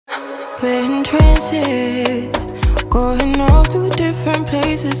We're in trances, going off to different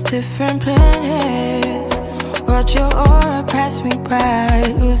places, different planets. Watch your aura pass me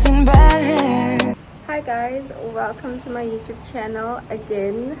by, losing balance. Hi guys, welcome to my YouTube channel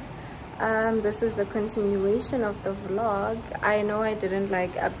again. This is the continuation of the vlog. I know I didn't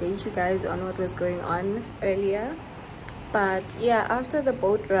update you guys on what was going on earlier, but yeah, after the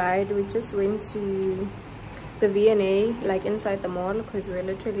boat ride we just went to the V&A, inside the mall, because we're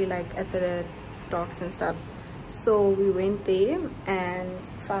literally at the docks and stuff. So we went there and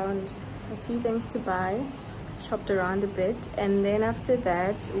found a few things to buy, shopped around a bit, and then after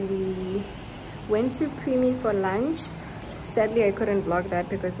that we went to Primi for lunch. Sadly I couldn't vlog that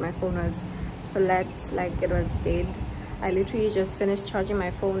because my phone was flat, it was dead. I literally just finished charging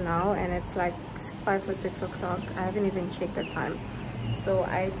my phone now and it's 5 or 6 o'clock. I haven't even checked the time. So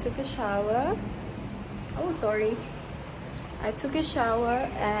I took a shower. I took a shower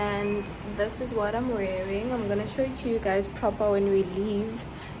and this is what I'm wearing. I'm gonna show it to you guys proper when we leave,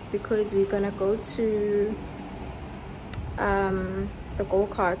 because we're gonna go to the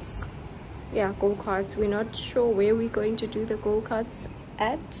go-karts. Yeah, go-karts. We're not sure where we're going to do the go-karts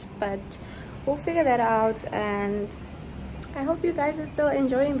at, but we'll figure that out. And I hope you guys are still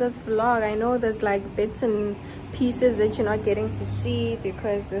enjoying this vlog. I know there's bits and pieces that you're not getting to see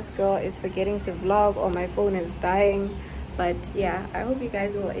because this girl is forgetting to vlog or my phone is dying, but yeah, I hope you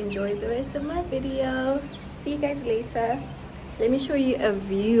guys will enjoy the rest of my video. See you guys later. Let me show you a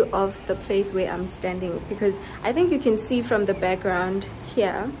view of the place where I'm standing, because I think you can see from the background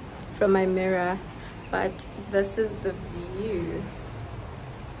here from my mirror, but this is the view.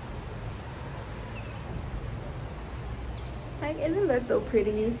 Isn't that so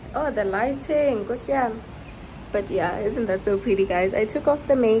pretty? Oh, the lighting, but yeah, isn't that so pretty, guys? I took off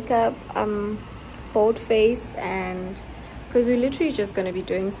the makeup, bold face, and because we're literally just gonna be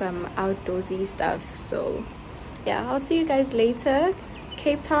doing some outdoorsy stuff. So yeah, I'll see you guys later.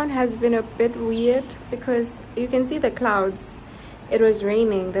 Cape Town has been a bit weird because you can see the clouds. It was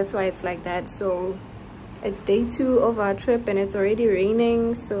raining, that's why it's like that. So it's day 2 of our trip and it's already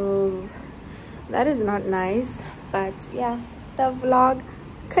raining, so that is not nice. But yeah, the vlog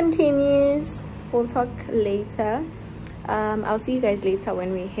continues. We'll talk later. I'll see you guys later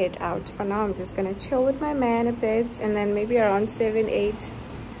when we head out. For now, I'm just gonna chill with my man a bit, and then maybe around 7-8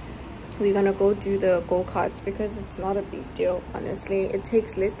 we're gonna go do the go-karts, because it's not a big deal, honestly. It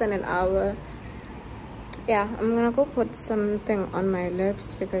takes less than an hour. Yeah, I'm gonna go put something on my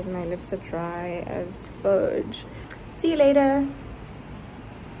lips because my lips are dry as fudge. See you later.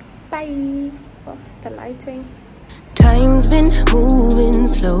 Bye. Off the lighting. Time's been moving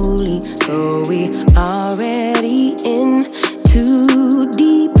slowly, so we already in too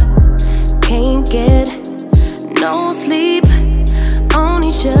deep. Can't get no sleep on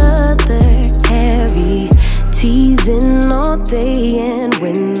each other, heavy teasing all day. And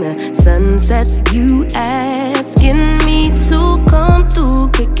when the sun sets, you asking me to come through,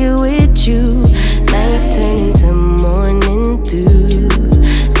 kick it with you. Night turning to morning dew,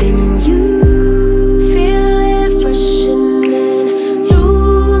 then you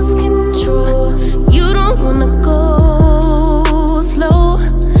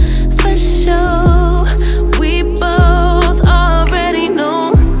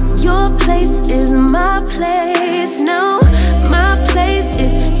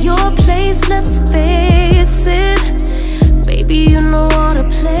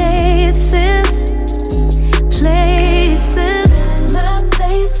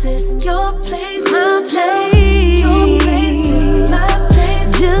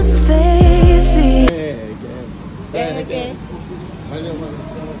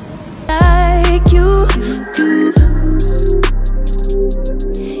like you do.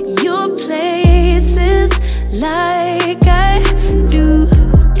 Your places like I do.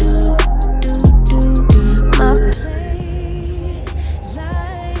 My place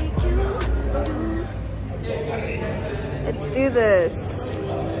like you do. Let's do this.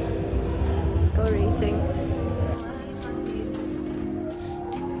 Let's go racing.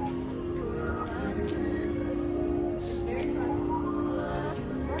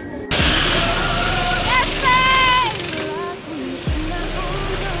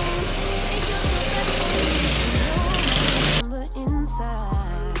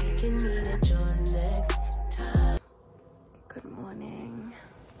 Good morning.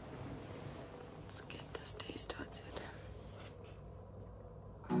 Let's get this day started.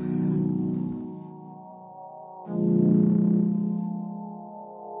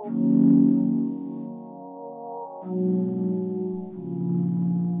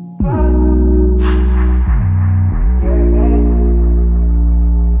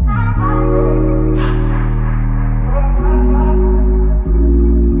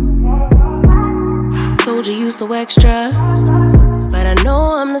 so extra, but I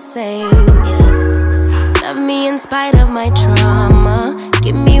know I'm the same, yeah. Love me in spite of my trauma.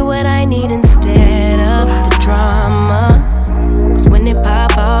 Give me what I need instead of the drama. Cause when it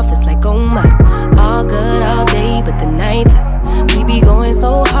pop off, it's like, oh my. All good all day, but the night we be going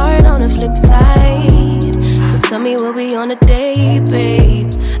so hard on the flip side. So tell me what we on a day,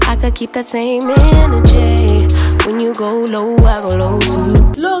 babe. I could keep that same energy. When you go low, I go low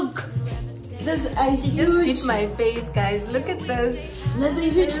too. Look! She just hit my face, guys. Look at this. There's a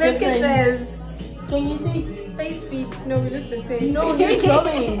huge Look difference. at this. Can you see? Face beat. No, we look the same. No, you're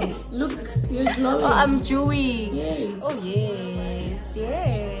glowing. Look, you're glowing. Oh, I'm dewy. Yes. Oh, yes.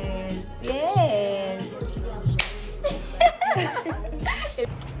 Yes. Yes.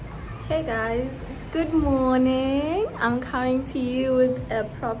 Hey guys, good morning. I'm coming to you with a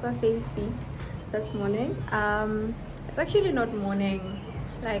proper face beat this morning. It's actually not morning.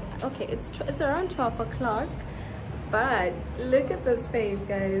 Like, okay, it's around 12 o'clock, but look at this face,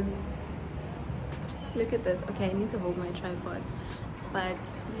 guys. Look at this. Okay, I need to hold my tripod,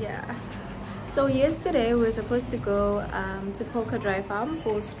 but yeah. So yesterday we were supposed to go to Polka Dry Farm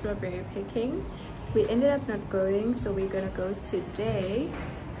for strawberry picking. We ended up not going, so we're gonna go today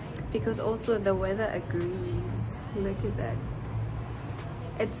because also the weather agrees. Look at that.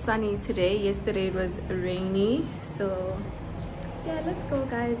 It's sunny today. Yesterday it was rainy, so yeah, let's go,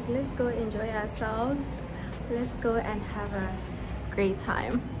 guys. Let's go enjoy ourselves. Let's go and have a great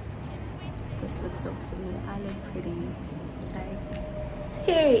time. This looks so pretty. I look pretty. Like,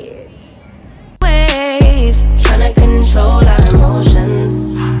 period. Wave, trying to control our emotions.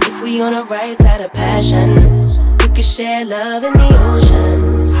 If we on the right side of passion, we could share love in the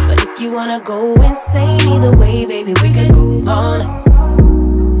ocean. But if you wanna go insane either way, baby, we could go on.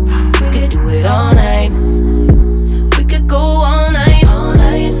 We could do it all night. We could go all night, all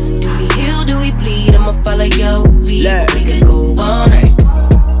night. Do we heal, do we bleed? I'ma follow your lead. We could go all night.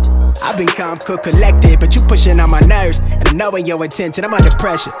 I've been calm, cool, collected, but you pushing on my nerves. And I know in your intention, I'm under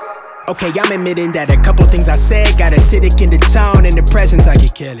pressure. Okay, I'm admitting that a couple things I said got acidic in the tone. In the presence, I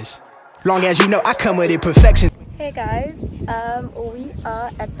get careless. Long as you know, I come with imperfection. Hey guys, we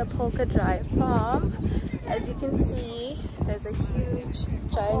are at the Polka Dry Farm. As you can see, there's a huge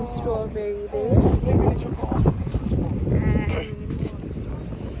giant strawberry there. And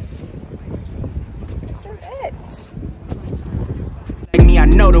this is it. I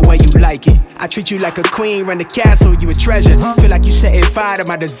know the way you like it. I treat you like a queen, run the castle, you a treasure. Feel like you setting fire to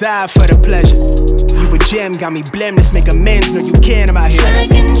my desire for the pleasure. You a gem, got me blim, let's make amends. No, you can't, I'm out here trying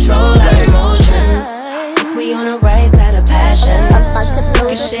to control our emotions. If we on the right side of passion,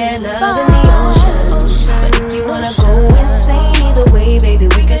 we can share love in the ocean. But if you wanna go insane either way, baby,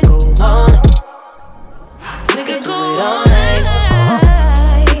 we could go on. We could go all night.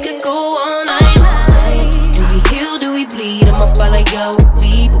 We could go all night. Do we heal, do we bleed? I'ma follow your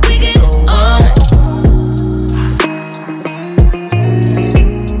lead, but we could go all night.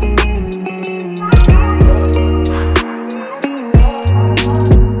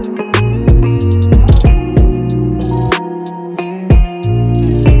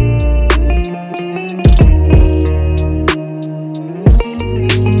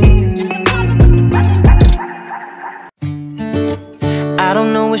 I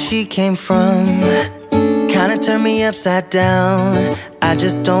don't know where she came from. Kinda turned me upside down. I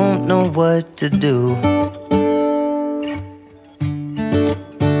just don't know what to do.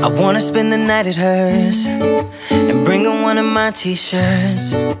 I wanna spend the night at hers and bring her one of my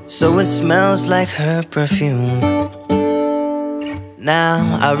t-shirts so it smells like her perfume.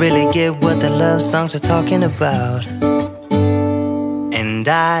 Now I really get what the love songs are talking about, and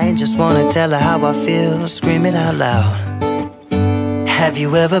I just wanna tell her how I feel, scream it out loud. Have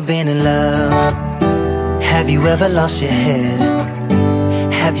you ever been in love? Have you ever lost your head?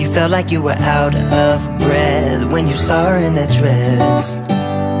 Have you felt like you were out of breath when you saw her in that dress?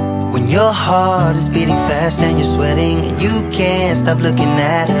 When your heart is beating fast and you're sweating and you can't stop looking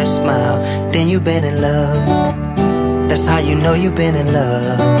at her smile, then you've been in love. That's how you know you've been in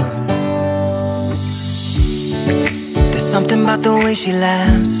love. There's something about the way she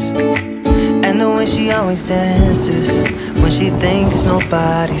laughs and the way she always dances when she thinks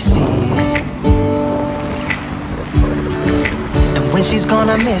nobody sees. And when she's gone,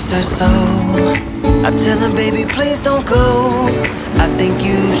 I miss her so. I tell her, baby, please don't go. I think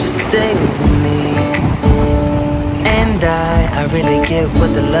you should stay with me. And I really get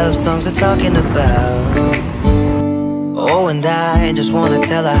what the love songs are talking about. Oh, and I just wanna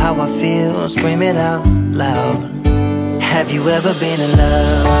tell her how I feel, scream it out loud. Have you ever been in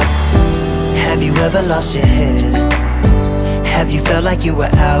love? Have you ever lost your head? Have you felt like you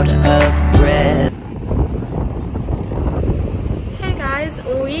were out of breath?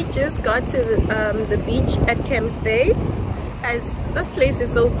 just got to the beach at Camps Bay. Guys, this place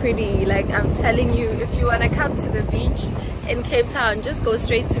is so pretty. Like, I'm telling you, if you want to come to the beach in Cape Town, just go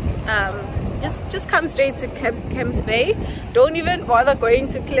straight to just come straight to Camps Bay. Don't even bother going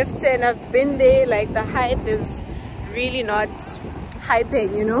to Clifton. I've been there. Like, the hype is really not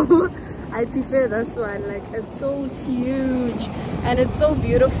hyping, you know. I prefer this one. Like, it's so huge and it's so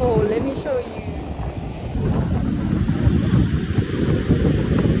beautiful. Let me show you.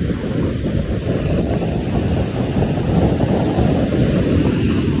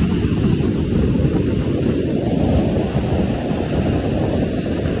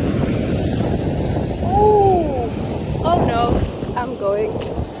 Oh no, I'm going.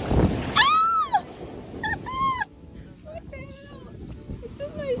 Ah! What the hell? It's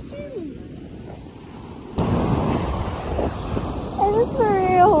in my shoe. Is this for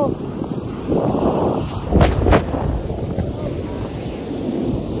real?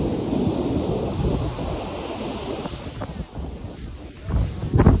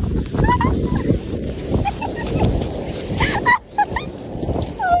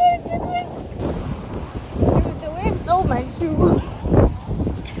 My shoe.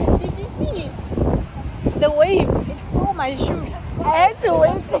 Did you see it? The wave, it stole my shoe. I had to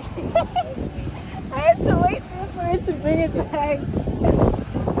wait. I had to wait for it to bring it back.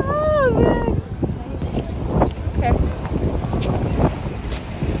 Oh man. Okay.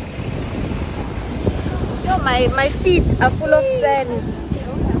 No, my feet are full of sand.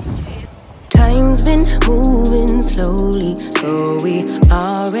 Time's been moving slowly, so we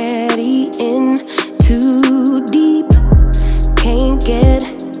already in too deep. Can't get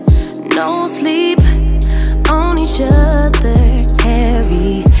no sleep on each other,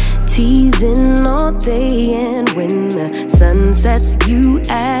 heavy teasing all day. And when the sun sets, you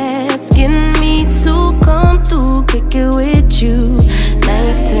asking me to come through, kick it with you.